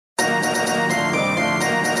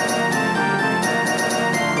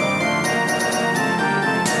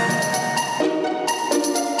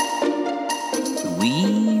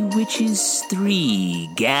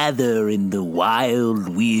gather in the wild,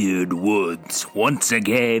 weird woods once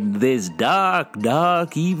again this dark,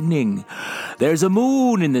 dark evening. There's a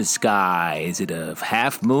moon in the sky. Is it a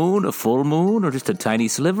half moon, a full moon, or just a tiny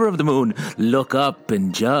sliver of the moon? Look up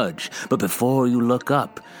and judge. But before you look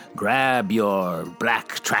up, grab your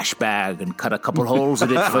black trash bag and cut a couple holes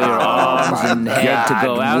in it for your arms and head to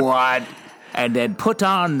go out. What? And then put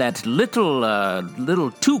on that little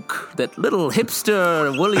toque, that little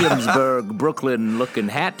hipster Williamsburg, Brooklyn-looking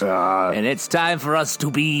hat. And it's time for us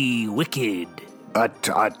to be wicked. A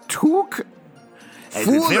toque?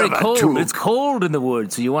 It's very cold. It's cold in the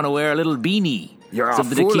woods, so you want to wear a little beanie. You're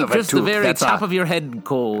something a fool to keep of a just the toque. very top of your head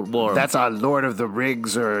cold, warm. That's a Lord of the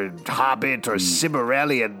Rings or Hobbit or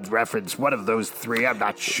Silmarillion reference. One of those three. I'm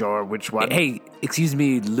not sure which one. Hey, excuse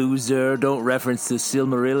me, loser. Don't reference the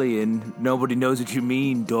Silmarillion. Nobody knows what you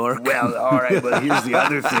mean, dork. Well, all right. Well, here's the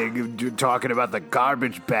other thing. You're talking about the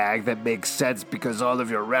garbage bag. That makes sense because all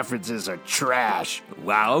of your references are trash.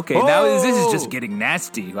 Wow, okay. Now this is just getting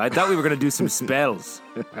nasty. I thought we were going to do some spells.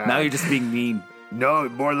 Now you're just being mean. No,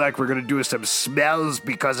 more like we're going to do some smells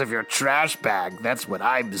because of your trash bag. That's what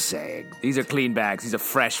I'm saying. These are clean bags. These are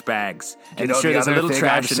fresh bags. And you know, sure, there's a little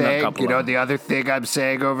trash in a saying, couple You know of them. the other thing I'm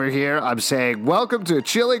saying over here? I'm saying, welcome to a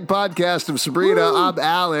chilling podcast of Sabrina. Woo! I'm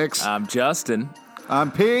Alex. I'm Justin.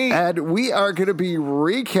 I'm Pete. And we are going to be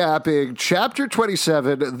recapping Chapter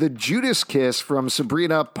 27, The Judas Kiss from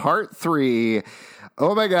Sabrina, Part 3.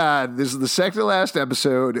 Oh my God, this is the second to last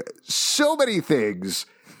episode. So many things.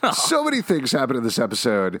 So many things happen in this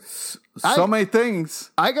episode. So many things.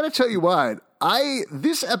 I gotta tell you what,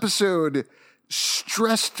 this episode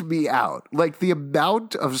stressed me out. Like the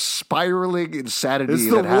amount of spiraling insanity. It's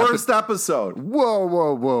the worst episode.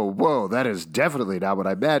 Whoa. That is definitely not what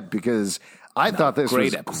I meant because I thought this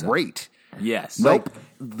was great. Yes. Like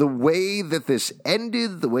the way that this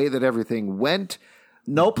ended, the way that everything went,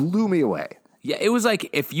 blew me away. Yeah, it was like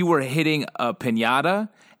if you were hitting a piñata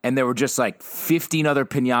and there were just like 15 other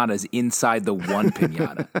piñatas inside the one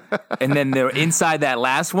piñata. And then there inside that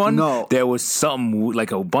last one, there was something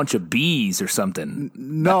like a bunch of bees or something.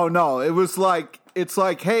 No. It's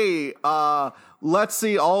like, hey, let's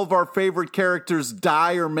see all of our favorite characters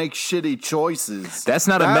die or make shitty choices. That's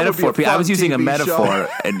not a metaphor. I was using a metaphor.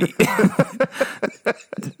 And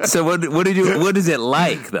so what is it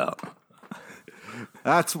like though?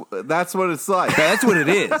 That's what it's like. That's what it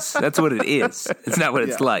is. That's what it is. It's not what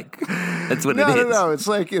it's like. That's what it is. No. It's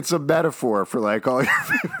like it's a metaphor for like all your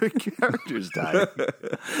favorite characters dying.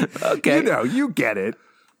 Okay. You get it.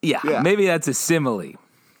 Yeah. Maybe that's a simile.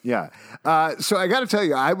 Yeah. So I got to tell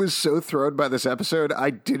you, I was so thrown by this episode, I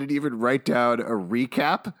didn't even write down a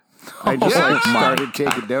recap. I just started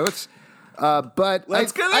taking notes. But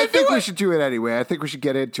I think we should do it anyway. I think we should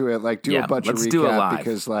get into it. Like do a bunch of recap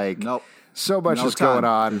because so much is going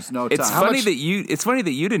on. There's no time. It's funny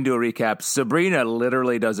that you didn't do a recap. Sabrina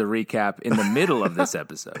literally does a recap in the middle of this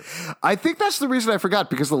episode. I think that's the reason I forgot,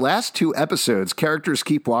 because the last two episodes, characters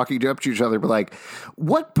keep walking up to each other, but like,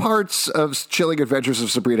 what parts of Chilling Adventures of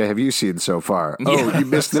Sabrina have you seen so far? Yeah. Oh, you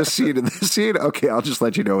missed this scene and this scene? Okay, I'll just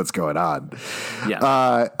let you know what's going on.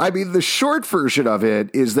 Yeah. I mean, the short version of it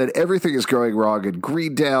is that everything is going wrong in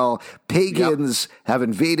Greendale. Pagans have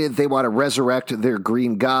invaded. They want to resurrect their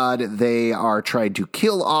green god. They are trying to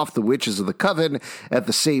kill off the witches of the coven. At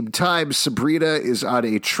the same time, Sabrina is on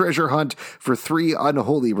a treasure hunt for 3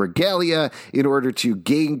 unholy regalia in order to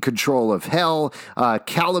gain control of hell.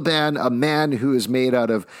 Caliban, a man who is made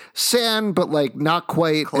out of sand, but like not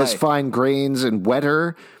quite as fine grains and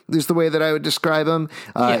wetter, is the way that I would describe him,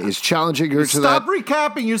 is challenging her to that. Stop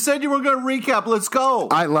recapping. You said you were going to recap. Let's go.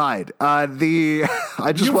 I lied. I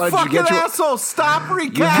just wanted to get you. You fucking asshole. Stop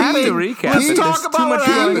recapping. You have to recap. Let's talk about what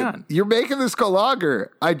happened. You're making this go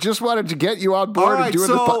longer. I just wanted to get you on board and doing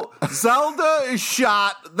Zelda is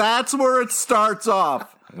shot. That's where it starts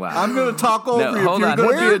off. Wow. I'm going to talk over you if you're going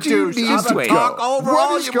to be a douche. I'm going to talk over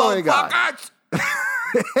all you motherfuckers.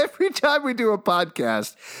 Every time we do a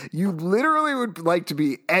podcast, you literally would like to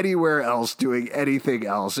be anywhere else doing anything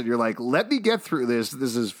else. And you're like, let me get through this.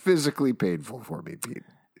 This is physically painful for me, Pete.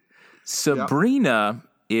 Sabrina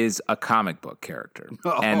is a comic book character.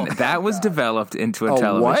 And that was developed into a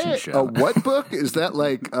television show. A what book? Is that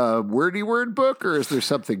like a wordy word book, or is there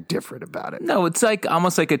something different about it? No, it's like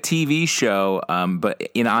almost like a TV show, but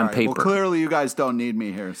on paper. Well, clearly you guys don't need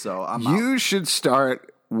me here, so I'm out. You should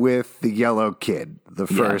start with the yellow kid, the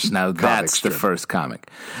first. Now comic that's strip. the first comic.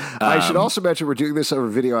 I should also mention we're doing this over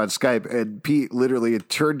video on Skype, and Pete literally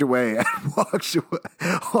turned away and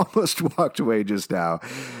almost walked away just now.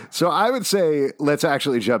 So I would say let's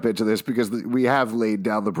actually jump into this because we have laid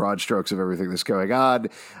down the broad strokes of everything that's going on.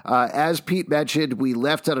 As Pete mentioned, we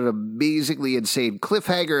left on an amazingly insane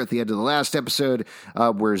cliffhanger at the end of the last episode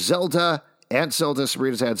where Sabrina's Aunt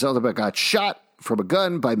Zelda, got shot from a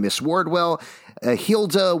gun by Miss Wardwell.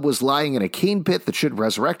 Hilda was lying in a cane pit that should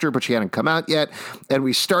resurrect her, but she hadn't come out yet. And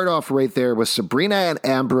we start off right there with Sabrina and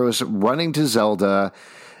Ambrose running to Zelda,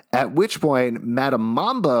 at which point Madame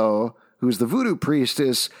Mambo, who's the voodoo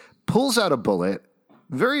priestess, pulls out a bullet.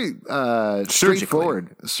 Very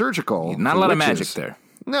straightforward. Surgical. Not a lot of magic there.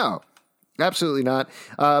 No. Absolutely not.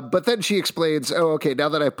 But then she explains, okay, now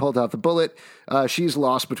that I've pulled out the bullet, she's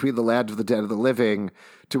lost between the land of the dead and the living,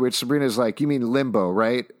 to which Sabrina's like, you mean limbo,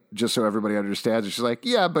 right? Just so everybody understands. And she's like,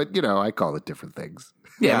 yeah, but, I call it different things.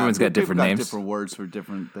 Yeah, everyone's got different names. Different words for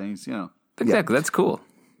different things, Exactly, that's cool.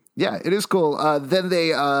 Yeah, it is cool. Then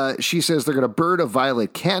she says they're going to burn a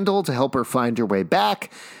violet candle to help her find her way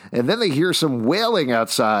back. And then they hear some wailing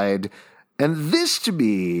outside. And this to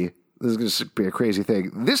me... This is going to be a crazy thing.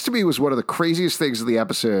 This to me was one of the craziest things of the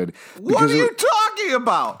episode. What are you talking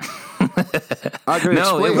about? I'm going to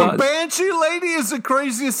explain. The Banshee lady is the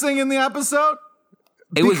craziest thing in the episode?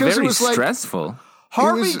 It was very stressful.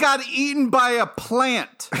 Harvey got eaten by a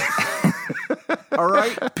plant. All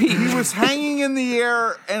right? He was hanging in the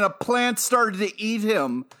air and a plant started to eat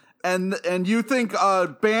him. And you think a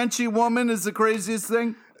Banshee woman is the craziest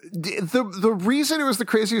thing? The reason it was the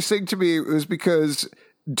craziest thing to me was because...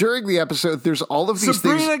 during the episode, there's all of these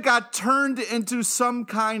things. Sabrina got turned into some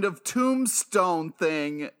kind of tombstone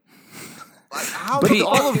thing. Like, how? But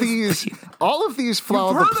all of these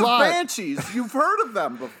follow the plot. You've heard of Banshees. You've heard of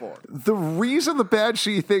them before. The reason the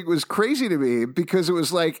Banshee thing was crazy to me because it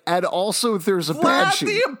was like, and also there's a Banshee.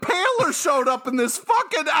 the Impaler showed up in this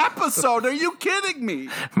fucking episode. Are you kidding me?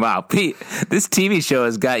 Wow, Pete, this TV show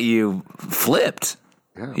has got you flipped.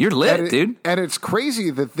 Yeah. You're lit, dude. And it's crazy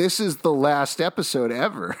that this is the last episode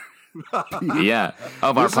ever. Yeah,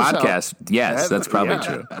 of our podcast. Yes, that's probably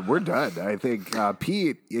true. We're done. I think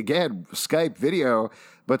Pete, again, Skype video,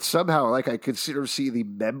 but somehow I could sort of see the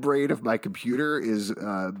membrane of my computer is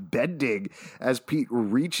bending as Pete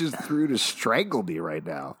reaches through to strangle me right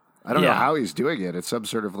now. I don't know how he's doing it. It's some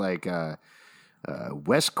sort of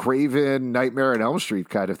Wes Craven, Nightmare on Elm Street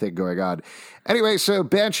kind of thing going on. Anyway, so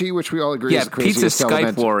Banshee, which we all agree is the craziest Pete's a Skype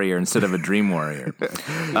element. warrior instead of a dream warrior.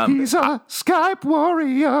 He's a Skype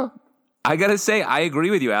warrior. I gotta say, I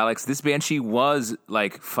agree with you, Alex. This Banshee was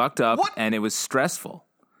fucked up, and it was stressful.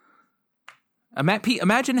 Pete,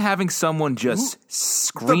 imagine having someone just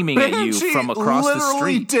screaming at you from across the street.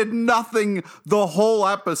 Literally did nothing the whole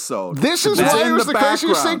episode. This is why it was the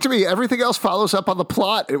craziest thing to me. Everything else follows up on the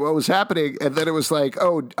plot and what was happening, and then it was like,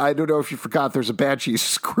 oh, I don't know if you forgot there's a Banshee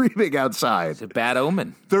screaming outside. It's a bad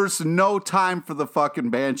omen. There's no time for the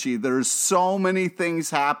fucking Banshee. There's so many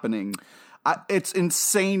things happening. It's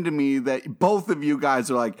insane to me that both of you guys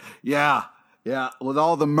are like, yeah, with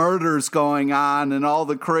all the murders going on and all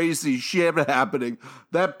the crazy shit happening,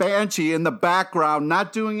 that Banshee in the background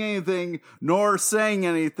not doing anything nor saying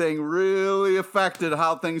anything really affected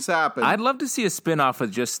how things happen. I'd love to see a spinoff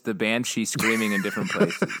of just the Banshee screaming in different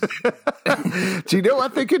places. Do you know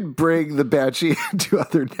what? They could bring the Banshee to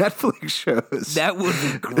other Netflix shows. That would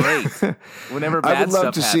be great. Whenever bad I would love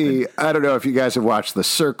stuff to happens. see, I don't know if you guys have watched The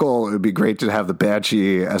Circle. It would be great to have the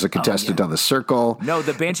Banshee as a contestant on The Circle. No,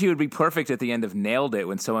 the Banshee would be perfect at the end of Nailed It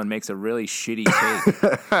when someone makes a really shitty cake.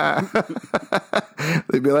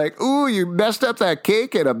 They'd be like, ooh, you messed up that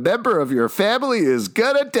cake and a member of your family is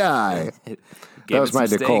gonna die. That was my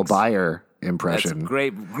Nicole Byer impression. That's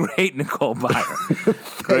great Nicole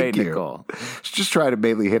Byer. Great Nicole. Just trying to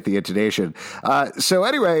mainly hit the intonation. So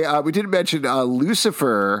anyway, we didn't mention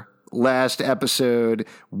Lucifer last episode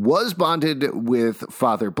was bonded with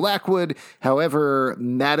Father Blackwood. However,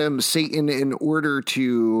 Madam Satan, in order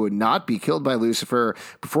to not be killed by Lucifer,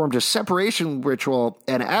 performed a separation ritual.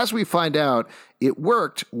 And as we find out, it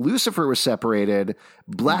worked. Lucifer was separated.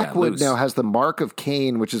 Blackwood now has the mark of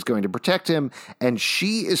Cain, which is going to protect him. And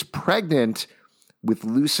she is pregnant with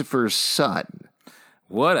Lucifer's son.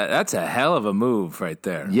 That's a hell of a move right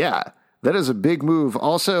there. Yeah, that is a big move.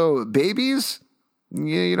 Also, babies,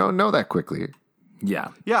 you don't know that quickly. Yeah,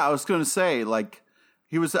 I was going to say,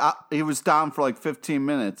 he was down for 15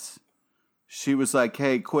 minutes. She was like,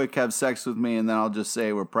 hey, quick, have sex with me, and then I'll just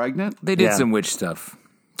say we're pregnant. They did some witch stuff.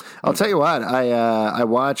 I'll tell you what, I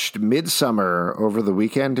watched Midsummer over the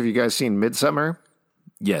weekend. Have you guys seen Midsummer?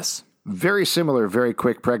 Yes. very similar, very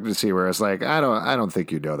quick pregnancy where it's like, I don't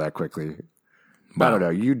think you know that quickly. Wow. I don't know.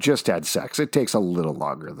 You just had sex. It takes a little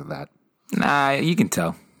longer than that. Nah, you can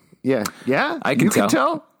tell. Yeah. Yeah? I can you tell. Can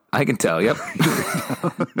tell? I can tell, yep.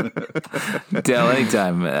 Tell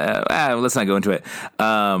anytime. Let's not go into it.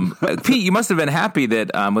 Pete, you must have been happy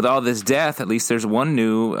that with all this death, at least there's one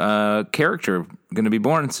new character going to be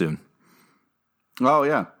born soon. Oh,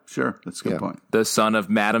 yeah, sure. That's a good point. The son of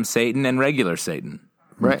Madam Satan and regular Satan.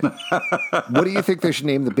 Right. What do you think they should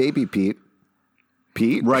name the baby, Pete?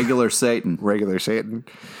 Pete? Regular Satan. Regular Satan.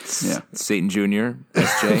 Yeah. Satan Jr.,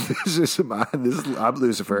 SJ. I'm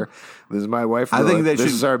Lucifer. This is my wife. I think this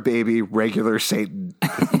is our baby, regular Satan.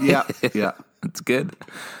 Yeah. That's good.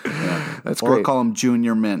 That's or great. call him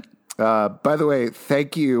Junior Mint. By the way,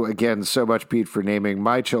 thank you again so much, Pete, for naming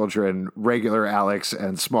my children regular Alex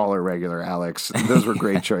and smaller regular Alex. Those were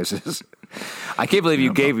great choices. I can't believe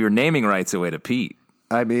you gave your naming rights away to Pete.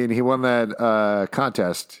 I mean, he won that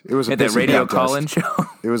contest. It was a that radio contest. call-in show.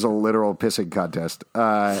 It was a literal pissing contest.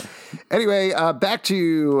 Anyway, back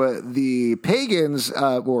to the pagans,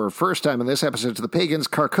 or first time in this episode to the pagans.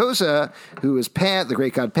 Carcosa, who is Pan, the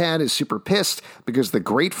great god Pan, is super pissed because the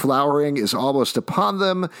great flowering is almost upon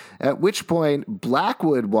them, at which point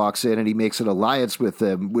Blackwood walks in and he makes an alliance with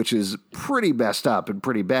them, which is pretty messed up and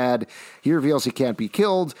pretty bad. He reveals he can't be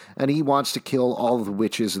killed, and he wants to kill all of the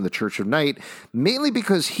witches in the Church of Night, mainly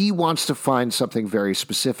because he wants to find something very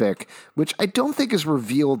specific, which I don't think is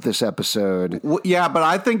revealed this episode. Well, yeah, but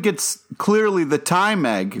I think it's clearly the time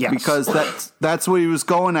egg, Yes. because that's what he was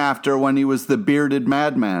going after when he was the bearded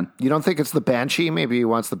madman. You don't think it's the Banshee? Maybe he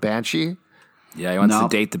wants the Banshee? Yeah, he wants No. to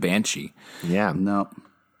date the Banshee. Yeah. No,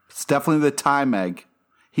 it's definitely the time egg.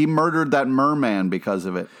 He murdered that merman because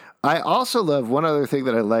of it. I also love one other thing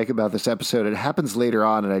that I like about this episode. It happens later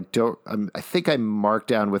on, and I think I marked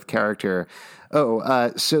down with character.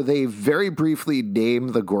 So they very briefly name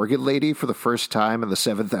the Gorgon lady for the first time in the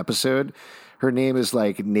 7th episode. Her name is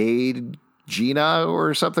like Nagina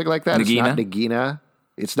or something like that. Nagina? It's not Nagina.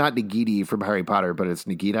 It's not Nagini from Harry Potter, but it's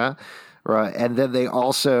Nagina. And then they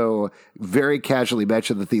also very casually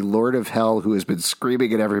mention that the Lord of Hell, who has been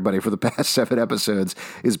screaming at everybody for the past 7 episodes,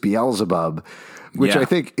 is Beelzebub, which Yeah. I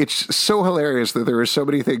think it's so hilarious that there are so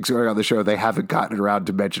many things going on the show they haven't gotten around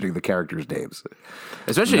to mentioning the characters' names.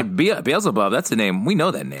 Especially Beelzebub, that's the name. We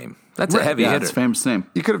know that name. That's a heavy Yeah, hitter. it's a famous name.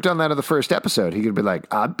 You could have done that in the first episode. He could have been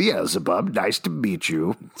like, I'm Beelzebub, nice to meet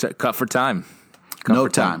you. It's a cut for time. No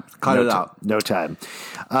time. Cut it out. No time.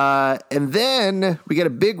 And then we get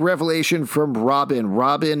a big revelation from Robin.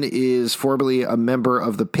 Robin is formerly a member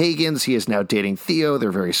of the Pagans. He is now dating Theo.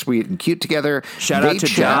 They're very sweet and cute together. Shout out to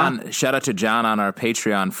John. Shout out to John on our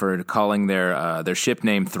Patreon for calling their ship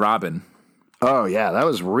name Throbbin. Oh, yeah, that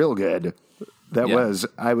was real good. Yeah.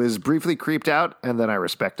 I was briefly creeped out, and then I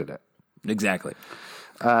respected it. Exactly.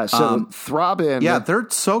 Throbbin. Yeah, they're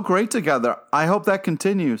so great together. I hope that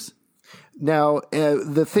continues. Now,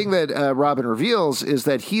 the thing that Robin reveals is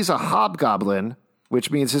that he's a hobgoblin, which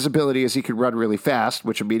means his ability is he can run really fast,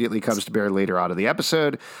 which immediately comes to bear later on in the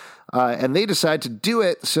episode. And they decide to do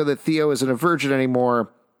it so that Theo isn't a virgin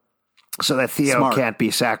anymore, so that Theo can't be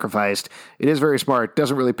sacrificed. It is very smart.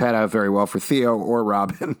 Doesn't really pan out very well for Theo or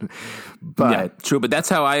Robin. But Yeah, true. But that's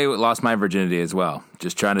how I lost my virginity as well.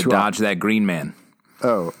 Just trying to dodge that green man.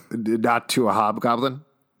 Oh, not to a hobgoblin?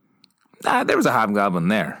 There was a hobgoblin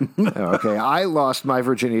there. Okay, I lost my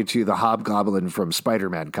virginity to the hobgoblin from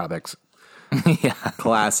Spider-Man comics. Yeah.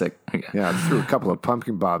 Classic. Yeah, I threw a couple of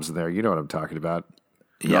pumpkin bombs in there. You know what I'm talking about.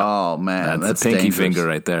 Yeah. Oh, man. That's a pinky dangerous. finger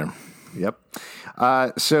right there. Yep.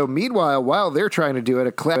 So meanwhile, while they're trying to do it,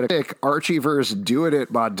 a classic Archieverse doing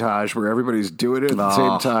it montage where everybody's doing it at the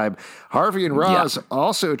same time. Harvey and Roz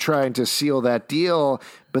also trying to seal that deal,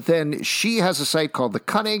 but then she has a site called The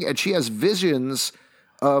Cunning, and she has visions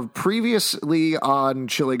of previously on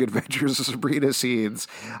Chilling Adventures of Sabrina scenes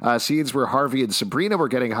where Harvey and Sabrina were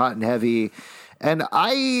getting hot and heavy. And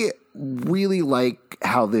I really like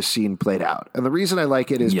how this scene played out. And the reason I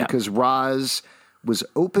like it is because Roz was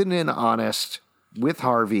open and honest with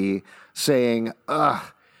Harvey, saying,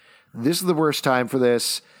 this is the worst time for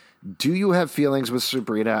this. Do you have feelings with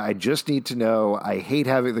Sabrina? I just need to know. I hate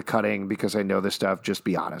having the cutting because I know this stuff. Just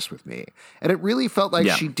be honest with me. And it really felt like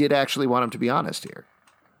she did actually want him to be honest here.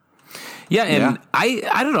 Yeah, and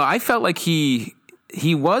I don't know. I felt like he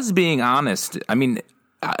was being honest. I mean,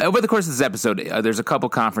 over the course of this episode, there's a couple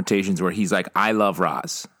confrontations where he's like, I love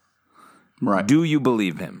Roz. Right. Do you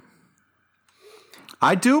believe him?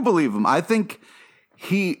 I do believe him. I think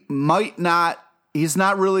he might not, he's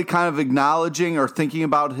not really kind of acknowledging or thinking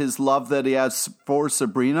about his love that he has for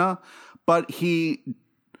Sabrina, but he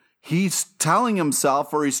he's telling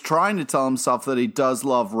himself, or he's trying to tell himself, that he does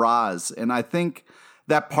love Roz. And I think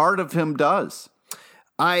that part of him does.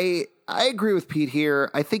 I agree with Pete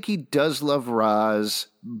here. I think he does love Roz,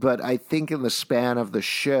 but I think in the span of the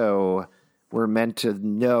show, we're meant to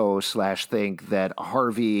know/think that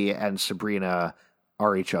Harvey and Sabrina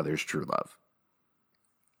are each other's true love.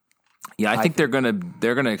 Yeah, I think they're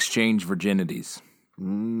gonna exchange virginities.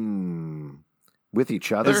 With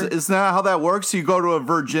each other? Isn't that how that works? You go to a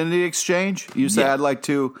virginity exchange? You say, I'd like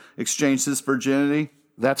to exchange this virginity?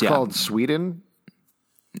 That's called Sweden?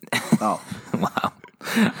 Oh. Wow.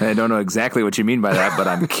 I don't know exactly what you mean by that, but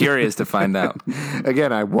I'm curious to find out.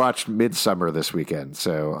 Again, I watched Midsummer this weekend,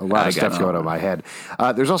 so a lot of stuff going on in my head.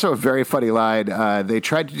 There's also a very funny line. They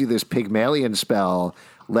tried to do this Pygmalion spell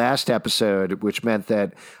last episode, which meant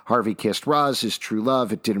that Harvey kissed Roz, his true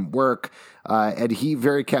love. It didn't work. And he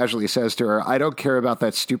very casually says to her, I don't care about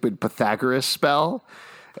that stupid Pythagoras spell.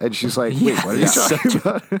 And she's like, wait, what are you talking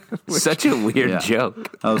about? Such a weird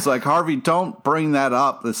joke. I was like, Harvey, don't bring that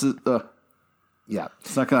up. This is... Yeah.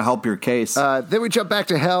 It's not going to help your case. Then we jump back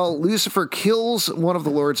to hell. Lucifer kills one of the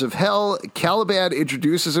lords of hell. Caliban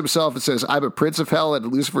introduces himself and says, I'm a prince of hell.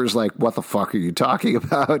 And Lucifer's like, what the fuck are you talking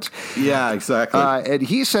about? Yeah, exactly. And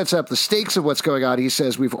he sets up the stakes of what's going on. He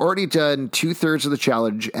says, we've already done 2/3 of the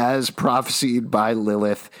challenge as prophesied by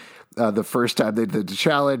Lilith. The first time they did the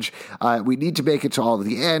challenge. We need to make it to all of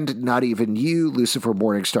the end. Not even you, Lucifer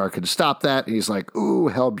Morningstar, can stop that. And he's like, ooh,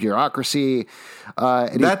 hell bureaucracy.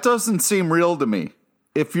 That doesn't seem real to me.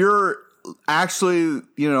 If you're actually,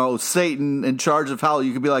 Satan in charge of hell,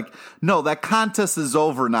 you could be like, no, that contest is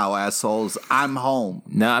over now, assholes. I'm home.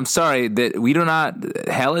 No, I'm sorry.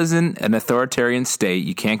 Hell isn't an authoritarian state.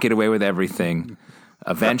 You can't get away with everything.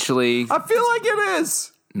 Eventually. I feel like it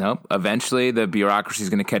is. Nope. Eventually, the bureaucracy is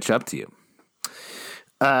going to catch up to you.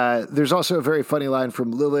 There's also a very funny line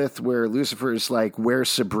from Lilith where Lucifer is like, where's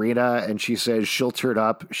Sabrina? And she says she'll turn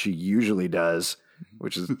up. She usually does,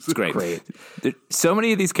 which is great. So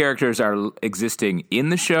many of these characters are existing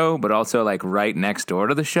in the show, but also like right next door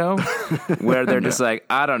to the show where they're just like,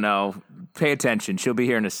 I don't know, pay attention. She'll be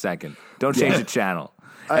here in a second. Don't change the channel.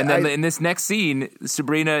 And then in this next scene,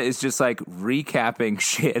 Sabrina is just like recapping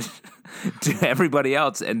shit to everybody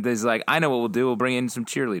else. And there's like, I know what we'll do. We'll bring in some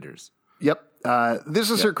cheerleaders. Yep. This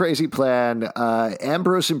is her crazy plan.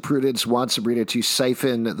 Ambrose and Prudence want Sabrina to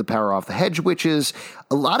siphon the power off the hedge witches.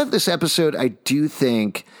 A lot of this episode, I do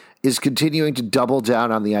think, is continuing to double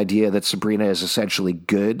down on the idea that Sabrina is essentially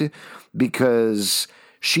good because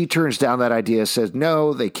she turns down that idea, says,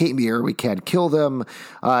 no, they came here, we can't kill them,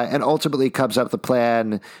 and ultimately comes up with the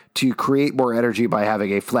plan to create more energy by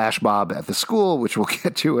having a flash mob at the school, which we'll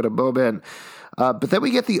get to in a moment. But then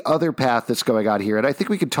we get the other path that's going on here, and I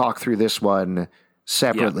think we can talk through this one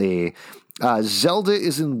separately. Yeah. Zelda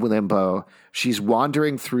is in limbo. She's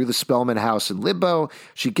wandering through the Spellman house in limbo.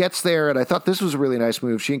 She gets there, and I thought this was a really nice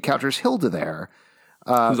move. She encounters Hilda there.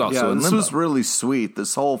 Who's also in limbo. This was really sweet.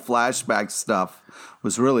 This whole flashback stuff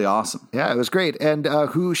was really awesome. Yeah, it was great. And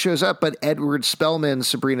who shows up but Edward Spellman,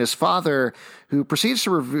 Sabrina's father, who proceeds to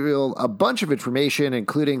reveal a bunch of information,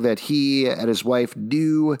 including that he and his wife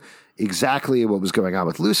knew exactly what was going on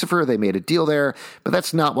with Lucifer. They made a deal there, but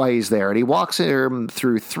that's not why he's there. And he walks him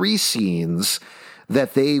through 3 scenes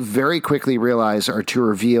that they very quickly realize are to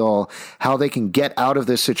reveal how they can get out of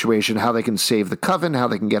this situation, how they can save the coven, how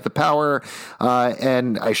they can get the power.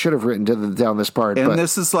 And I should have written down this part. And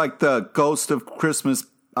this is like the ghost of Christmas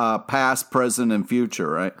past, present, and future,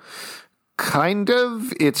 right? Kind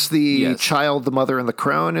of. It's the child, the mother, and the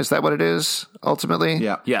crone. Is that what it is, ultimately?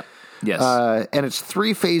 Yeah. Yeah. Yes. And it's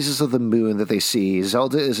 3 phases of the moon that they see.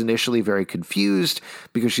 Zelda is initially very confused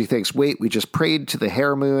because she thinks, wait, we just prayed to the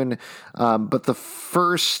hare moon. But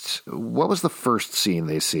what was the first scene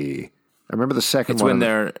they see? I remember the second one. It's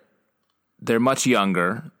when they're much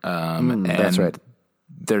younger. And that's right.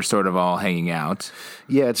 They're sort of all hanging out.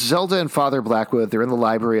 Yeah, it's Zelda and Father Blackwood. They're in the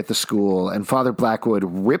library at the school, and Father Blackwood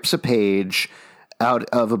rips a page out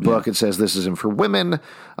of a book and says, this isn't for women.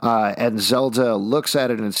 And Zelda looks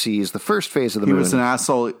at it and sees the first phase of the moon. He was an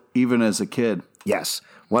asshole even as a kid. Yes.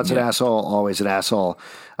 Once an asshole, always an asshole.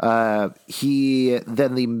 Then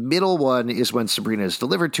the middle one is when Sabrina is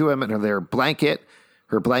delivered to him, and her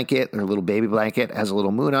little baby blanket, has a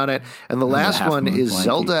little moon on it. And the last one is blanket.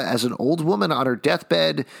 Zelda as an old woman on her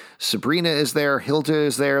deathbed. Sabrina is there. Hilda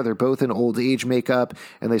is there. They're both in old age makeup.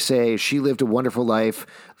 And they say, she lived a wonderful life.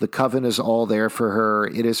 The coven is all there for her.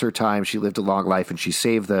 It is her time. She lived a long life and she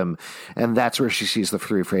saved them. And that's where she sees the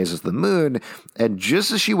 3 phases of the moon. And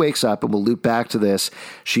just as she wakes up, and we'll loop back to this,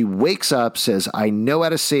 she wakes up, says, I know how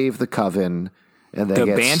to save the coven. And then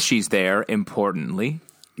the Banshee's there, importantly.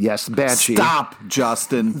 Yes, the Banshee. Stop,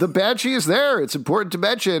 Justin. The Banshee is there. It's important to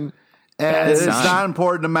mention. And It's not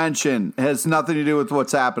important to mention. It has nothing to do with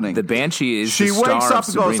what's happening. The Banshee is She the star wakes of up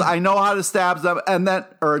and goes, Sabrina. I know how to stab them,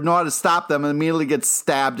 or know how to stop them, and immediately gets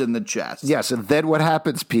stabbed in the chest. yes, and then what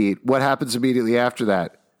happens, Pete? What happens immediately after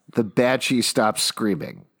that? The Banshee stops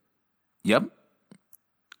screaming. Yep.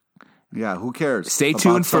 Yeah, who cares? Stay about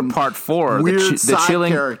tuned for some part 4. Weird side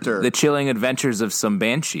character. The chilling adventures of some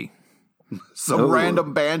Banshee. Some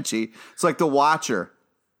random Banshee. It's like The Watcher.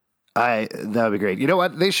 That would be great. You know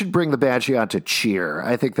what? They should bring the Banshee on to Cheer.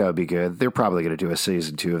 I think that would be good. They're probably going to do a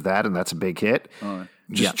season 2 of that, and that's a big hit.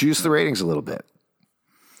 Just juice the ratings a little bit.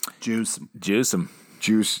 Juice. Juice 'em.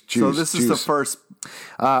 Juice. So this is the first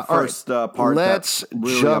part. Let's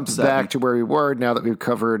really jump upset back me. to where we were now that we've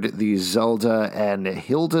covered the Zelda and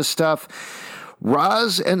Hilda stuff.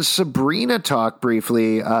 Roz and Sabrina talk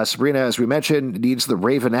briefly. Sabrina, as we mentioned, needs the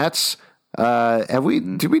Ravenettes.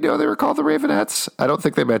 Did we know they were called the Ravenettes? I don't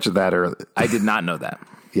think they mentioned that earlier. I did not know that.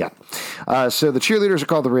 Yeah. So the cheerleaders are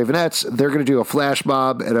called the Ravenettes. They're going to do a flash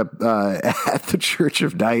mob at the Church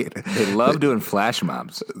of Night. They love doing flash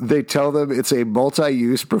mobs. They tell them it's a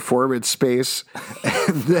multi-use performance space.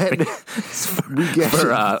 And then we get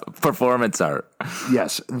For performance art.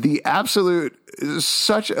 yes, the absolute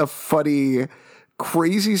such a funny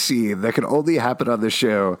crazy scene that can only happen on the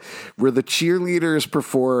show where the cheerleaders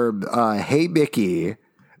perform Hey Mickey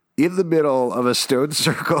in the middle of a stone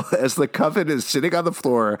circle as the coven is sitting on the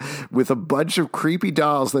floor with a bunch of creepy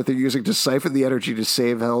dolls that they're using to siphon the energy to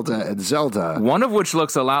save Hilda and Zelda. One of which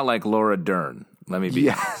looks a lot like Laura Dern. Let me be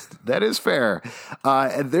Yeah, honest. that is fair.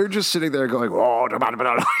 And they're just sitting there going, oh,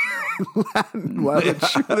 while the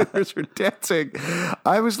cheerleaders are dancing.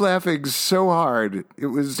 I was laughing so hard. It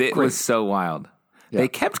was so wild. They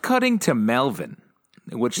kept cutting to Melvin,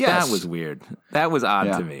 which Yes. that was weird. That was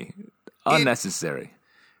odd to me. Unnecessary.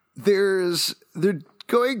 They're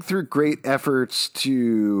going through great efforts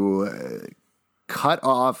to cut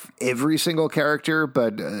off every single character,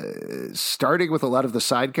 but starting with a lot of the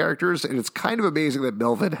side characters, and it's kind of amazing that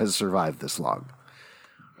Melvin has survived this long.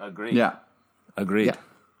 Agreed. Yeah. Agreed.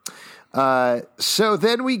 Yeah. So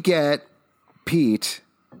then we get Pete,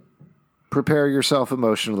 prepare yourself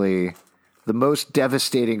emotionally, the most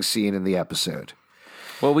devastating scene in the episode.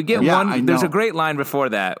 Well, we get Yeah, one. I There's know. a great line before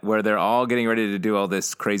that where they're all getting ready to do all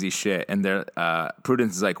this crazy shit, and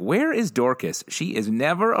Prudence is like, "Where is Dorcas? She is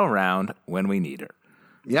never around when we need her."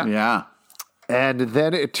 Yeah. Yeah. And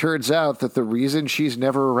then it turns out that the reason she's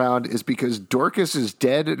never around is because Dorcas is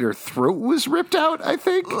dead and her throat was ripped out, I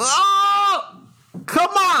think. Oh,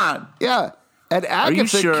 come on. Yeah. And you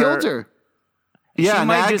Agatha sure? killed her. Yeah, and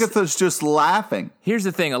might just- Agatha's just laughing. Here's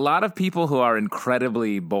the thing: a lot of people who are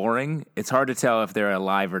incredibly boring, it's hard to tell if they're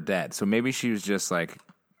alive or dead. So maybe she was just like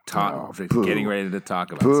getting ready to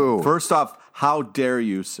talk about something. Boo. First off, how dare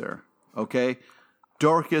you, sir? Okay?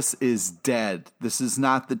 Dorcas is dead. This is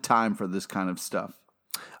not the time for this kind of stuff.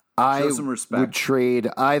 I Show some respect. would trade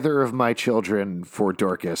either of my children for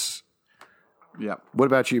Dorcas. Yep. What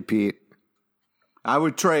about you, Pete? I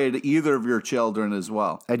would trade either of your children as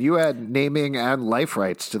well. And you had naming and life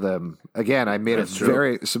rights to them. Again, I made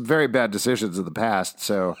some very bad decisions in the past.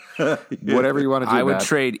 So whatever you want to do, I would Matt.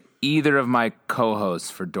 trade either of my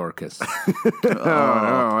co-hosts for Dorcas. No,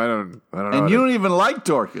 I don't know. And you don't even like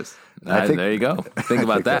Dorcas. think- there you go. Think I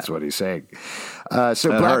about think that. that's what he's saying. So That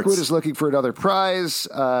Blackwood hurts. is looking for another prize,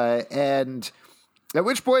 and at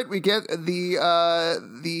which point we get the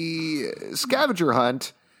scavenger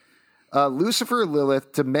hunt. Lucifer and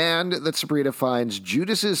Lilith demand that Sabrina finds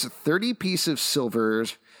Judas's 30 piece of silver.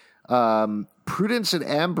 Prudence and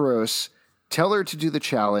Ambrose tell her to do the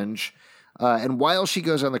challenge. And while she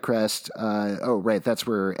goes on the crest, that's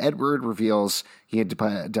where Edward reveals he had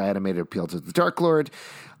Diana made an appeal to the Dark Lord.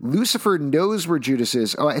 Lucifer knows where Judas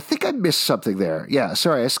is. Oh, I think I missed something there. Yeah,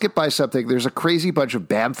 sorry, I skipped by something. There's a crazy bunch of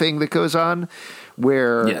bamfing that goes on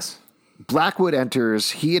where Yes. Blackwood enters.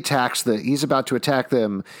 He's about to attack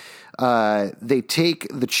them. They take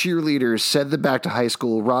the cheerleaders, send them back to high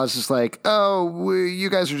school. Roz is like, you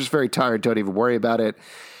guys are just very tired. Don't even worry about it.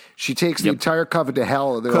 She takes the entire coven to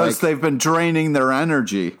hell. And they're Because like, they've been draining their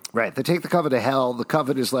energy. right. They take the coven to hell. The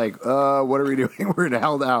coven is like, what are we doing? We're in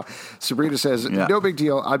hell now. Sabrina says, no big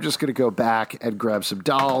deal. I'm just going to go back and grab some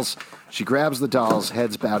dolls. She grabs the dolls,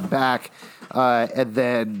 heads bound back, and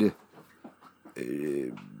then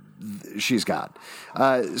she's gone.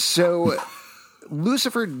 So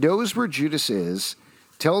Lucifer knows where Judas is,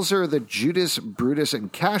 tells her that Judas, Brutus,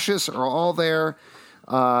 and Cassius are all there.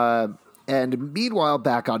 And meanwhile,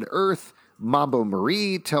 back on Earth, Mambo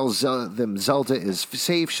Marie tells them Zelda is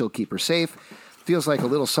safe. She'll keep her safe. feels like a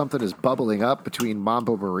little something is bubbling up between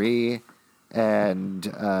Mambo Marie and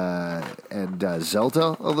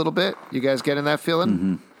Zelda a little bit. You guys getting that feeling?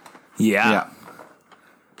 Mm-hmm. Yeah.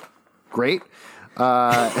 Great.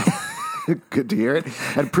 Good to hear it.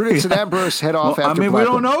 And Prudence and Ambrose head off after we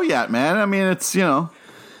Blackwood. don't know yet, man. I mean, it's,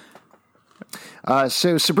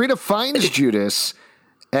 So Sabrina finds Judas,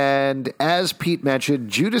 and as Pete mentioned,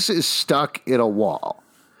 Judas is stuck in a wall.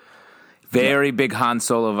 Very big Han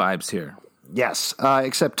Solo vibes here. Yes,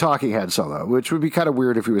 except talking Han Solo, which would be kind of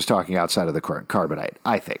weird if he was talking outside of the carbonite,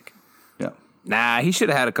 I think. Yeah. Nah, he should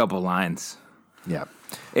have had a couple lines. Yeah.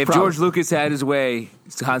 If George Lucas had his way,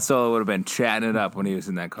 Han Solo would have been chatting it up when he was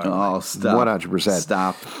in that car. Oh, stop. 100%.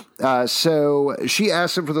 Stop. So she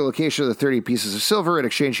asks him for the location of the 30 pieces of silver. In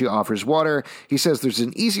exchange, she offers water. He says there's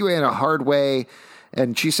an easy way and a hard way.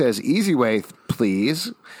 And she says, easy way,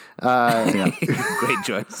 please. Great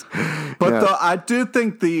choice. But I do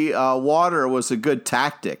think the water was a good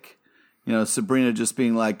tactic. Sabrina just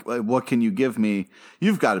being like, what can you give me?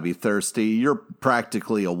 You've got to be thirsty. You're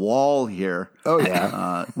practically a wall here. Oh,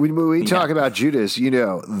 yeah. When we talk about Judas,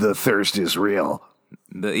 the thirst is real.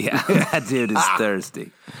 That dude is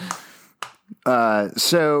thirsty.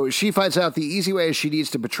 So she finds out the easy way is she needs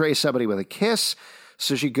to betray somebody with a kiss.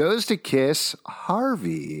 So she goes to kiss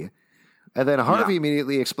Harvey. And then Harvey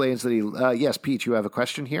immediately explains that yes, Pete, you have a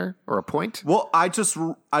question here or a point? Well, I just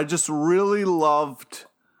really loved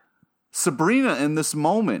Sabrina in this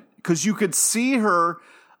moment because you could see her,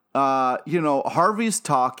 Harvey's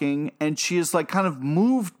talking and she is like kind of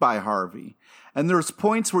moved by Harvey. And there's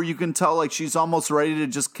points where you can tell like she's almost ready to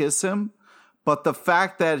just kiss him. But the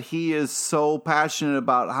fact that he is so passionate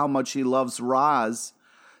about how much he loves Roz,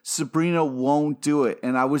 Sabrina won't do it.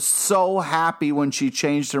 And I was so happy when she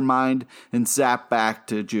changed her mind and zapped back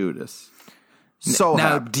to Judas. So now,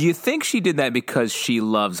 happy. Do you think she did that because she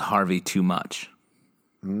loves Harvey too much?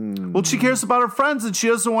 Well, she cares about her friends and she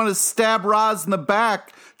doesn't want to stab Roz in the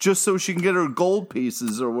back just so she can get her gold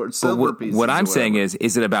pieces or silver pieces. What I'm saying is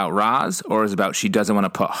it about Roz or is it about she doesn't want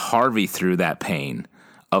to put Harvey through that pain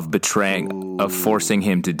of betraying, of forcing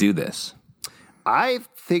him to do this? I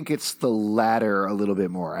think it's the latter a little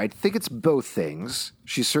bit more. I think it's both things.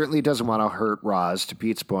 She certainly doesn't want to hurt Roz, to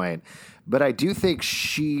Pete's point, but I do think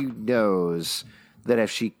she knows that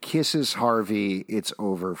if she kisses Harvey, it's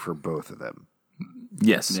over for both of them.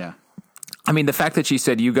 Yes. Yeah. I mean, the fact that she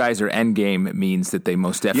said you guys are endgame means that they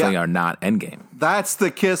most definitely are not endgame. That's the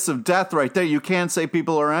kiss of death right there. You can't say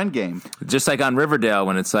people are endgame. Just like on Riverdale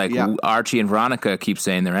when it's like Archie and Veronica keep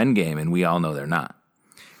saying they're endgame and we all know they're not.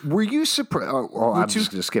 Were you surprised? I'm just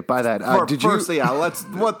going to skip by that.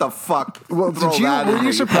 What the fuck? Well, were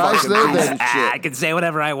you surprised though that I can say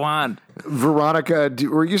whatever I want. Veronica?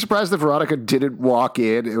 Were you surprised that Veronica didn't walk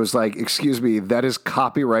in? It was like, excuse me, that is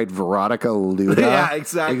copyright Veronica Luda. Yeah,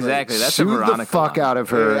 exactly. That's Sued a Veronica the fuck out of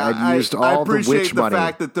her and used all the witch money. I appreciate the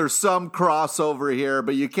fact that there's some crossover here,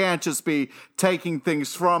 but you can't just be taking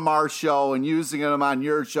things from our show and using them on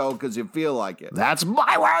your show because you feel like it. That's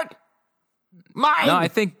my word. Mine. No, I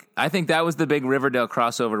think that was the big Riverdale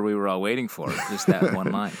crossover we were all waiting for. Just that one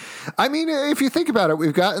line. I mean, if you think about it,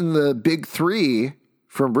 we've gotten the big three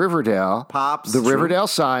from Riverdale: Pops, the Riverdale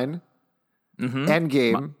sign,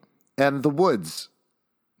 Endgame, and the Woods.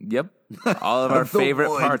 Yep, all of our favorite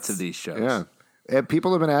parts of these shows. Yeah, and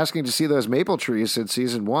people have been asking to see those maple trees since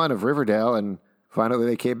season 1 of Riverdale, and finally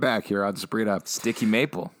they came back here on Sabrina. Sticky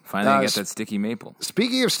maple. Finally get that sticky maple.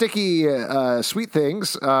 Speaking of sticky, sweet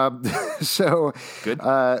things, so good.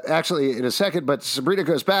 Actually, in a second, but Sabrina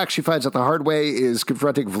goes back. She finds out the hard way is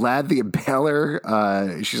confronting Vlad the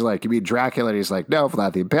Impaler. She's like, "You mean Dracula?" And he's like, "No,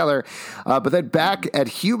 Vlad the Impaler." But then back at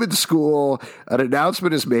human school, an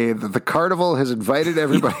announcement is made that the carnival has invited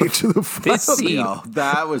everybody to the this scene.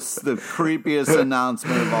 That was the creepiest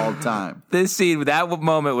announcement of all time. This scene, that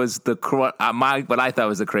moment was what I thought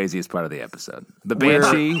was the craziest part of the episode. The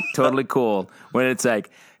Banshee. Totally cool. When it's like,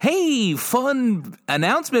 hey, fun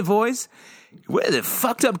announcement, boys. We're the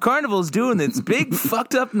fucked up carnival's doing this big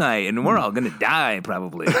fucked up night, and we're all going to die,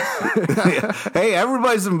 probably. Hey,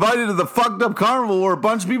 everybody's invited to the fucked up carnival where a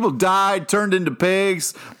bunch of people died, turned into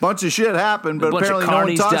pigs, bunch of shit happened, but apparently no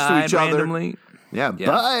one talks to each randomly. other. Yeah,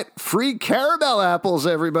 but free caramel apples,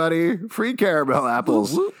 everybody. Free caramel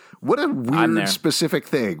apples. Woo-woo. What a weird specific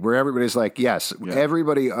thing where everybody's like, yes,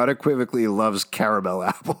 everybody unequivocally loves caramel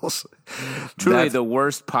apples. Truly the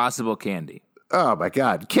worst possible candy. Oh, my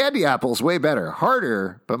God. Candy apples, way better.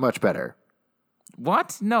 Harder, but much better.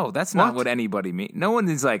 What? No, that's not what anybody means. No one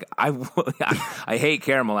is like, I hate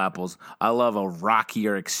caramel apples. I love a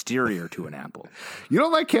rockier exterior to an apple. You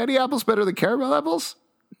don't like candy apples better than caramel apples?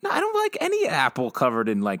 No, I don't like any apple covered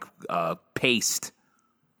in like paste.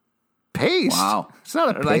 Paste? Wow. It's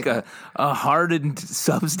not Or like a hardened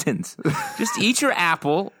substance. Just eat your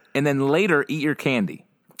apple and then later eat your candy.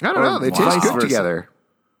 I don't know. They taste vice good versa. together.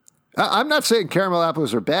 I'm not saying caramel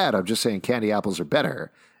apples are bad. I'm just saying candy apples are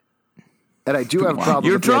better. And I do have a problem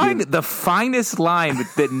You're with drawing the finest line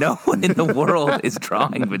that no one in the world is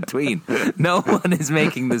drawing between. No one is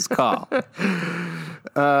making this call.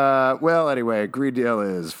 Well, anyway, Green Deal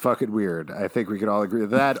is fucking weird. I think we can all agree with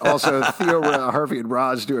that. Also, Theo, Harvey, and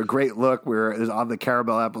Roz do a great look where it's on the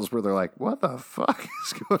caramel apples where they're like, what the fuck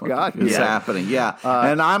is going on here? It's happening, yeah.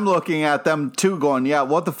 And I'm looking at them, too, going, yeah,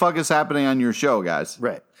 what the fuck is happening on your show, guys?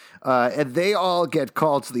 Right. And they all get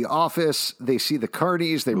called to the office. They see the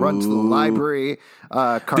carnies. They run to the library.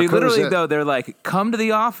 They literally, though, they're like, come to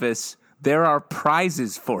the office. There are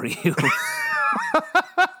prizes for you.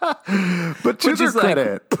 But to their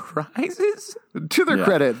credit, prizes? To their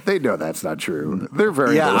credit, they know that's not true. They're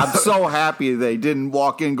very I'm so happy they didn't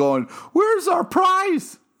walk in going, where's our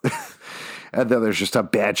prize? And then there's just a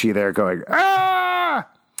banshee there going, ah!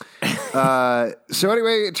 So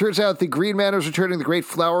anyway, it turns out the Green Man is returning. The Great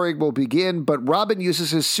Flowering will begin, but Robin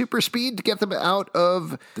uses his super speed to get them out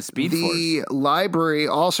of the library.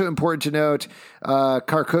 Also important to note,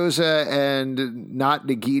 Carcosa and not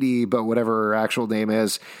Nagiti, but whatever her actual name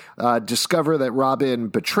is, discover that Robin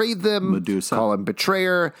betrayed them. Medusa. Call him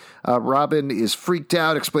betrayer. Robin is freaked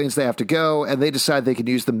out, explains they have to go, and they decide they can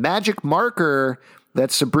use the magic marker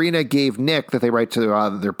that Sabrina gave Nick that they write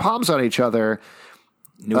to their palms on each other.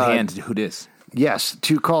 New hand, who dis? Yes,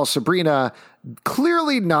 to call Sabrina,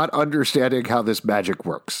 clearly not understanding how this magic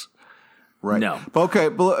works. Right. No. Okay,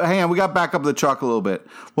 but hang on. We got back up the truck a little bit.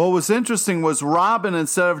 What was interesting was Robin,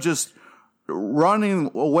 instead of just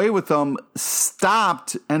running away with them,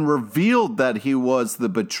 stopped and revealed that he was the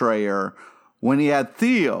betrayer when he had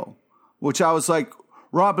Theo, which I was like,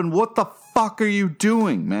 Robin, what the fuck are you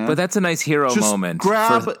doing, man? But that's a nice hero just moment.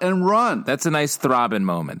 Grab and run. That's a nice throbbing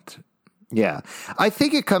moment. Yeah. I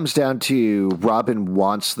think it comes down to Robin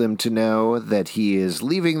wants them to know that he is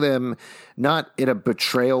leaving them, not in a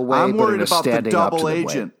betrayal way, I'm but worried in a about the standing up to double them way.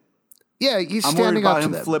 agent. Yeah, he's I'm standing worried up about to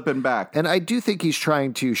him them. flipping back. And I do think he's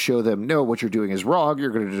trying to show them, no, what you're doing is wrong.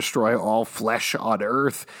 You're going to destroy all flesh on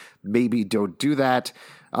earth. Maybe don't do that.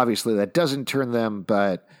 Obviously, that doesn't turn them,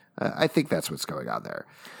 but I think that's what's going on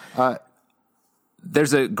there.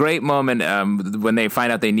 There's a great moment when they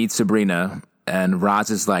find out they need Sabrina, and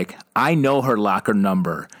Roz is like, I know her locker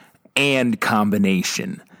number and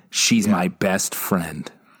combination. She's my best friend.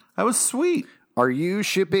 That was sweet. Are you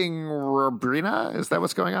shipping Robrina? Is that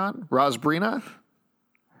what's going on? Rosbrina?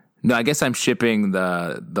 No, I guess I'm shipping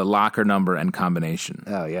the locker number and combination.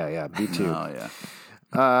 Oh, yeah. Me too. Oh,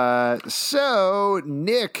 yeah. So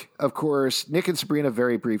Nick, of course, Nick and Sabrina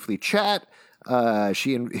very briefly chat.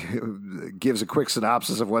 She gives a quick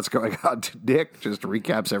synopsis of what's going on to Nick, just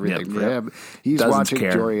recaps everything for him. He's Doesn't watching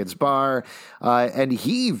care. Dorian's bar, and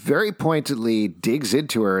he very pointedly digs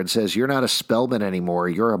into her and says, "You're not a Spellman anymore.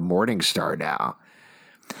 You're a Morning Star now."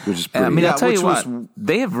 Which is pretty. I mean, Yeah, I'll tell you which what,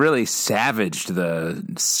 they have really savaged the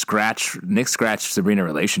Nick Scratch Sabrina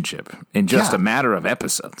relationship in just a matter of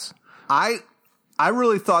episodes. I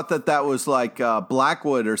really thought that was like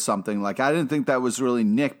Blackwood or something. Like, I didn't think that was really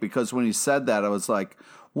Nick, because when he said that, I was like,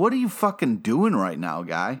 what are you fucking doing right now,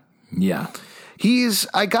 guy? Yeah.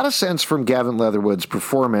 I got a sense from Gavin Leatherwood's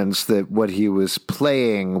performance that what he was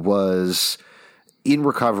playing was in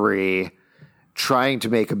recovery, trying to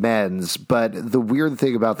make amends. But the weird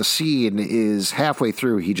thing about the scene is halfway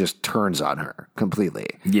through, he just turns on her completely.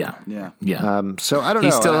 Yeah. So I don't know.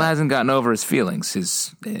 He still hasn't gotten over his feelings,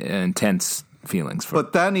 his intense feelings.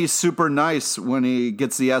 But then he's super nice when he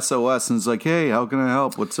gets the SOS and is like, hey, how can I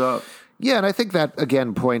help? What's up? Yeah, and I think that,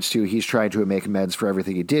 again, points to he's trying to make amends for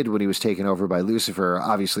everything he did when he was taken over by Lucifer.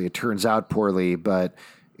 Obviously, it turns out poorly, but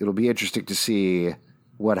it'll be interesting to see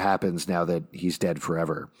what happens now that he's dead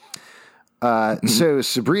forever. So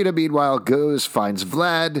Sabrina, meanwhile, finds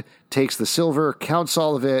Vlad, takes the silver, counts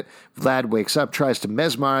all of it. Vlad wakes up, tries to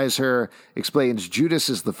mesmerize her, explains Judas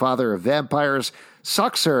is the father of vampires,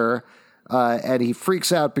 sucks her, and he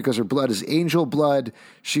freaks out because her blood is angel blood.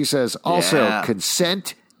 She says, also,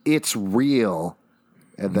 consent, it's real,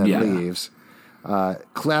 and then leaves.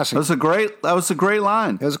 Classic. That was a great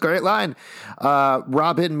line. It was a great line.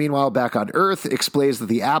 Robin, meanwhile, back on Earth, explains that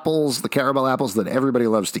the apples, the caramel apples that everybody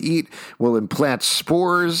loves to eat, will implant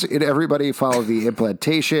spores in everybody, followed by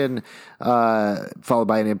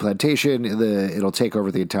an implantation. It'll take over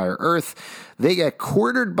the entire Earth. They get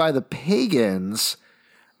cornered by the pagans,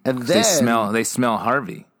 and then they smell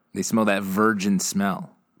Harvey. They smell that virgin smell.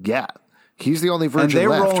 Yeah. He's the only And virgin they're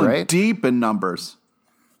left, rolling right? deep in numbers.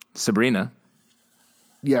 Sabrina.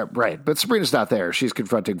 Yeah, right. But Sabrina's not there. She's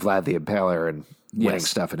confronting Vlad the Impaler and winning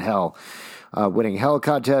stuff in hell, winning hell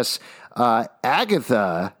contests.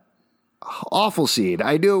 Agatha, awful scene.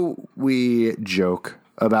 I know we joke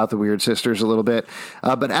about the Weird Sisters a little bit,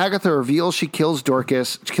 but Agatha reveals she killed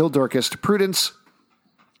Dorcas to Prudence.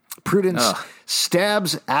 Prudence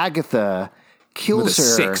stabs Agatha, kills With a her.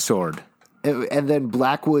 sick sword. And then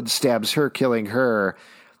Blackwood stabs her, killing her.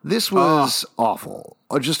 This was awful.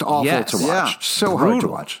 Just awful to watch. Yeah. So hard to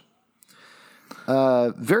watch.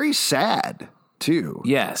 Very sad, too.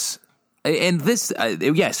 Yes. And this,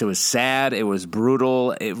 yes, it was sad. It was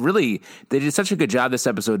brutal. It really, they did such a good job this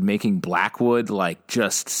episode making Blackwood like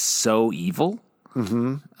just so evil.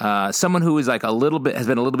 Mm-hmm. Someone who is like has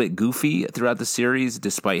been a little bit goofy throughout the series,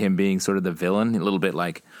 despite him being sort of the villain, a little bit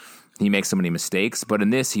like he makes so many mistakes. But in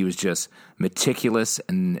this, he was just meticulous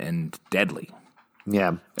and deadly.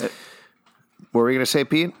 Yeah. What were you going to say,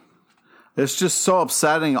 Pete? It's just so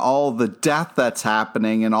upsetting, all the death that's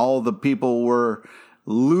happening and all the people we're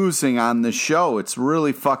losing on the show. It's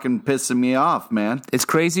really fucking pissing me off, man. It's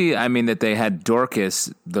crazy. I mean, that they had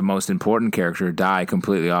Dorcas, the most important character, die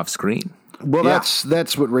completely off screen. Well,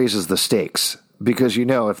 that's what raises the stakes. Because,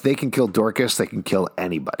 if they can kill Dorcas, they can kill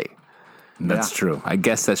anybody. That's true. I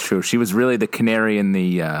guess that's true. She was really the canary in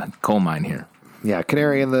the coal mine here. Yeah,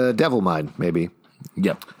 canary in the devil mine, maybe.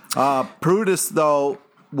 Yep. Prudence, though,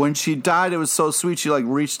 when she died, it was so sweet. She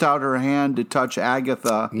reached out her hand to touch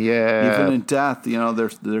Agatha. Yeah. Even in death,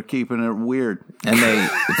 they're keeping it weird. And they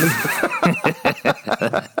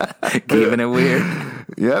keeping it weird.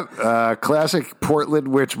 Yep. Classic Portland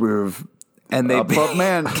witch move. And they, but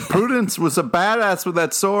man, Prudence was a badass with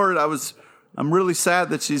that sword. I'm really sad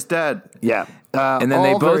that she's dead. Yeah. And then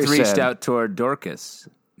they both reached out toward Dorcas.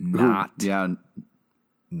 Not. Yeah.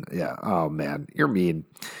 Yeah. Oh, man. You're mean.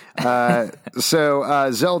 So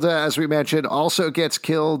Zelda, as we mentioned, also gets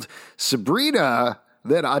killed. Sabrina,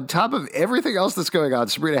 then on top of everything else that's going on,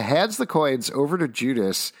 Sabrina hands the coins over to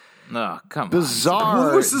Judas. Oh, come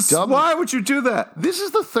Bizarre. on. Why would you do that? This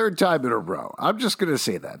is the third time in a row. I'm just going to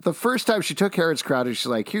say that. The first time she took Herod's crown and she's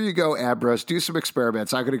like, here you go, Ambrose, do some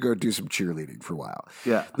experiments. I'm going to go do some cheerleading for a while.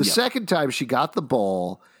 Yeah. The second time she got the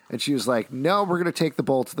bowl and she was like, no, we're going to take the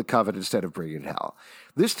bowl to the coven instead of bringing it to hell.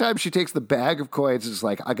 This time she takes the bag of coins and is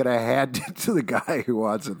like, I'm going to hand it to the guy who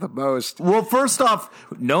wants it the most. Well, first off,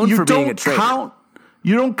 known for being a traitor.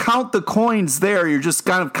 You don't count the coins there. You're just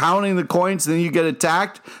kind of counting the coins and then you get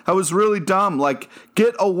attacked. That was really dumb.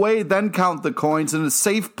 Get away, then count the coins in a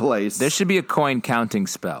safe place. There should be a coin counting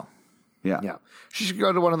spell. Yeah. She should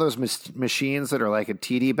go to one of those machines that are like a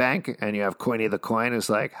TD bank, and you have Coiny the coin. It's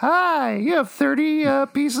like, hi, you have 30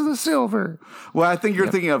 pieces of silver. Well, I think you're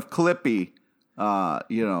thinking of Clippy, not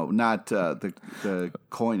the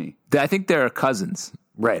Coiny. I think they're cousins.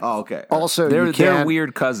 Right. Oh, okay. Also, they're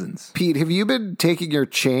weird cousins. Pete, have you been taking your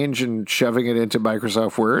change and shoving it into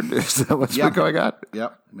Microsoft Word? Is that what's been going on?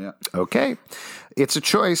 Yep. Okay. It's a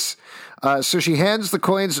choice. So she hands the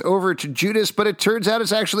coins over to Judas, but it turns out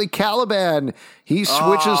it's actually Caliban. He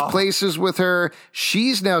switches places with her.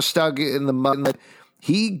 She's now stuck in the mud.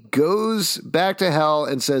 He goes back to hell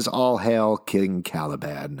and says, all hail King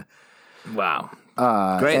Caliban. Wow.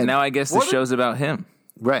 Great. Now I guess the show's about him.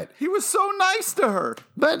 Right. He was so nice to her.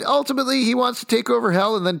 But ultimately, he wants to take over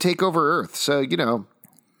hell and then take over Earth. So,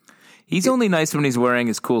 He's only nice when he's wearing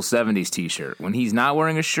his cool 70s t-shirt. When he's not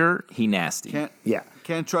wearing a shirt, he nasty.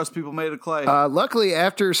 Can't trust people made of clay. Luckily,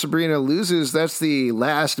 after Sabrina loses, that's the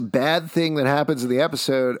last bad thing that happens in the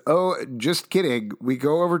episode. Oh, just kidding. We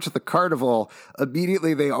go over to the carnival.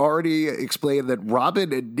 Immediately, they already explain that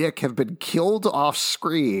Robin and Nick have been killed off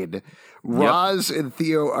screen. Roz and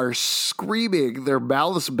Theo are screaming, their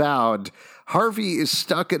mouths bound. Harvey is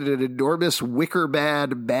stuck in an enormous wicker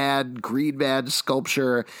man, green man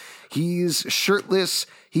sculpture. He's shirtless.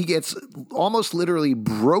 He gets almost literally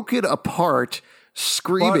broken apart,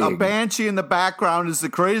 screaming. But a banshee in the background is the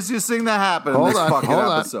craziest thing that happened in this fucking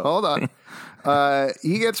episode. Hold on.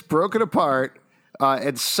 He gets broken apart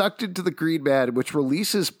and sucked into the green man, which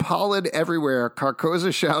releases pollen everywhere.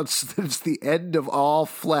 Carcosa shouts that it's the end of all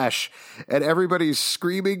flesh, and everybody's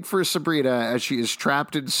screaming for Sabrina as she is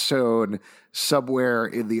trapped and sewn somewhere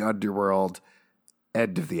in the underworld.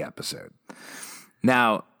 End of the episode.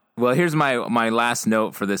 Now, well, here's my last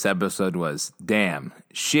note for this episode was, damn,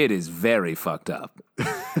 shit is very fucked up.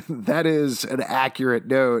 That is an accurate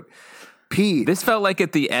note. Pete. This felt like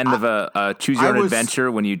at the end of a Choose Your Own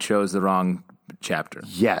Adventure when you chose the wrong chapter.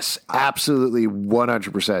 Yes, absolutely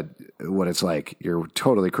 100% what it's like. You're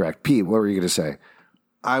totally correct. Pete, what were you going to say?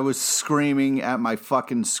 I was screaming at my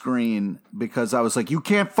fucking screen because I was like, you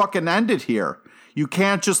can't fucking end it here. You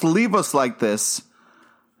can't just leave us like this.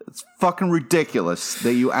 It's fucking ridiculous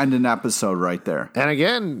that you end an episode right there. And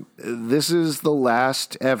again, this is the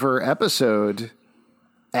last ever episode,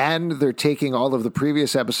 and they're taking all of the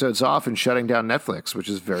previous episodes off and shutting down Netflix, which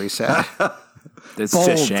is very sad. It's just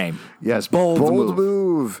a shame. Yes, bold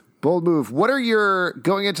move. Bold move. What are your,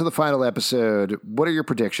 going into the final episode, what are your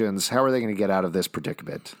predictions? How are they going to get out of this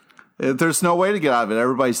predicament? There's no way to get out of it.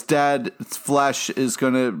 Everybody's dead. Its flesh is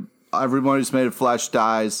going to, everyone who's made of flesh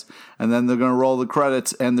dies, and then they're going to roll the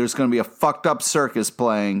credits, and there's going to be a fucked up circus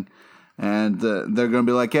playing, and they're going to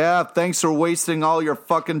be like, yeah, thanks for wasting all your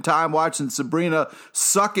fucking time watching Sabrina.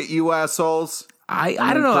 Suck it, you assholes. I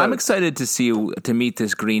don't know. I'm excited to meet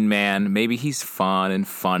this Green Man. Maybe he's fun and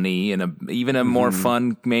funny and even a more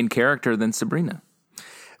fun main character than Sabrina.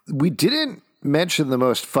 We didn't mention the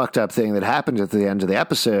most fucked up thing that happened at the end of the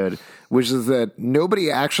episode, which is that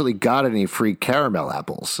nobody actually got any free caramel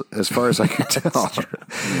apples, as far as I could tell.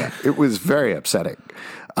 Yeah. It was very upsetting.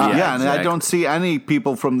 And exactly. I don't see any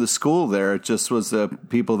people from the school there. It just was the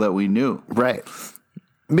people that we knew. Right.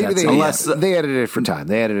 Maybe they edited it for time.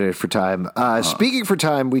 Speaking for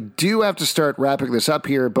time, we do have to start wrapping this up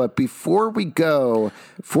here. But before we go,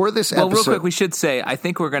 for this episode... Well, real quick, we should say, I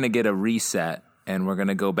think we're going to get a reset, and we're going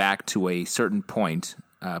to go back to a certain point,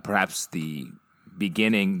 perhaps the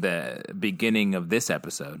beginning of this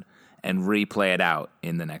episode, and replay it out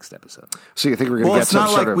in the next episode. So you think we're going to get some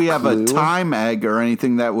sort of it's not like we have clue? a time egg or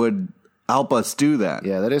anything that would help us do that.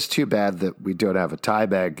 Yeah, that is too bad that we don't have a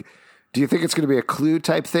time egg. Do you think it's going to be a clue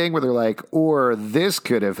type thing where they're like, or this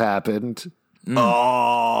could have happened?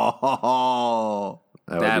 Oh,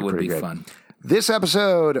 that would be fun. This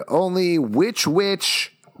episode, only which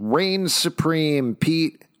witch reigns supreme?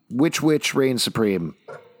 Pete, which witch reigns supreme?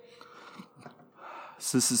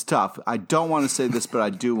 So this is tough. I don't want to say this, but I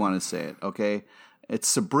do want to say it, okay? It's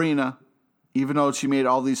Sabrina. Even though she made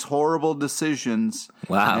all these horrible decisions,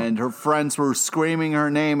 and her friends were screaming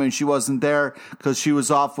her name, and she wasn't there because she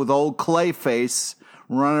was off with old Clayface,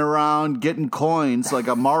 running around getting coins like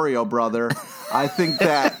a Mario brother. I think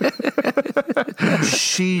that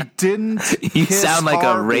she didn't. You sound like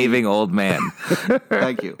Harvey. a raving old man.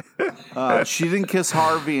 Thank you. She didn't kiss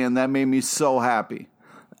Harvey, and that made me so happy.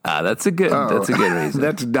 That's a good reason.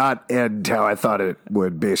 That's not end how I thought it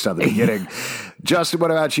would based on the beginning. Justin, what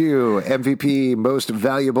about you? MVP, most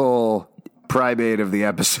valuable primate of the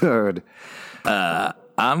episode.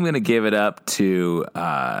 I'm going to give it up to,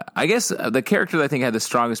 I guess, the character that I think had the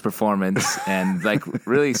strongest performance and like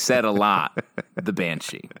really said a lot, the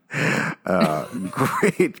Banshee.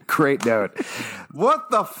 Great note. What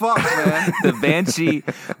the fuck, man? The Banshee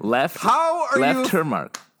left her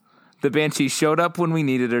mark. The Banshee showed up when we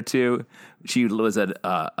needed her to. She was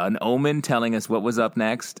an omen telling us what was up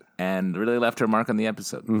next and really left her mark on the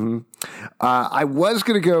episode. Mm-hmm. I was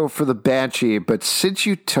going to go for the Banshee, but since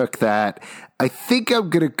you took that, I think I'm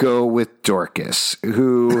going to go with Dorcas,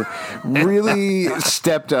 who really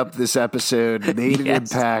stepped up this episode, made an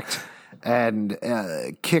impact, and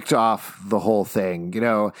kicked off the whole thing. You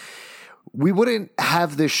know, we wouldn't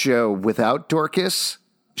have this show without Dorcas.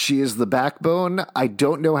 She is the backbone. I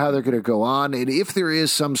don't know how they're going to go on. And if there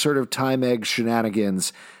is some sort of time egg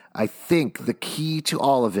shenanigans, I think the key to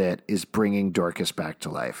all of it is bringing Dorcas back to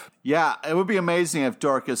life. Yeah, it would be amazing if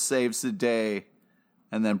Dorcas saves the day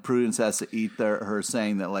and then Prudence has to eat her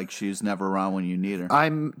saying that like she's never around when you need her.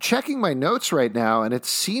 I'm checking my notes right now, and it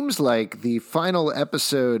seems like the final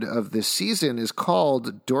episode of this season is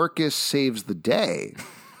called Dorcas Saves the Day.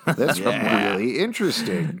 That's really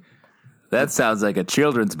interesting. That sounds like a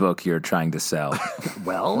children's book you're trying to sell.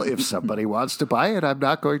 Well, if somebody wants to buy it, I'm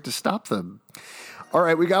not going to stop them. All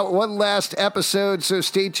right, we got one last episode, so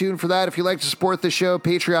stay tuned for that. If you'd like to support the show,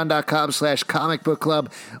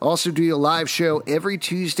 patreon.com/comicbookclub. Also do a live show every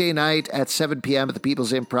Tuesday night at 7 p.m. at the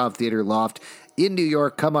People's Improv Theater Loft in New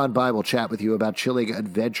York. Come on by. We'll chat with you about Chilling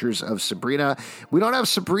Adventures of Sabrina. We don't have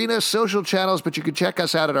Sabrina social channels, but you can check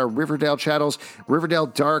us out at our Riverdale channels. Riverdale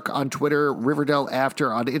Dark on Twitter, Riverdale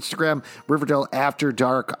After on Instagram, Riverdale After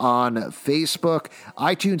Dark on Facebook,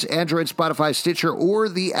 iTunes, Android, Spotify, Stitcher, or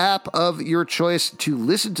the app of your choice to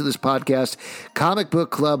listen to this podcast.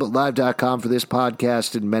 comicbookclublive.com for this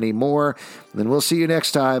podcast and many more. And then we'll see you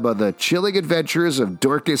next time on the Chilling Adventures of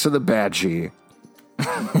Dorcas and the Banshee.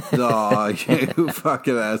 Oh, you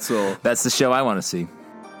fucking asshole. That's the show I want to see.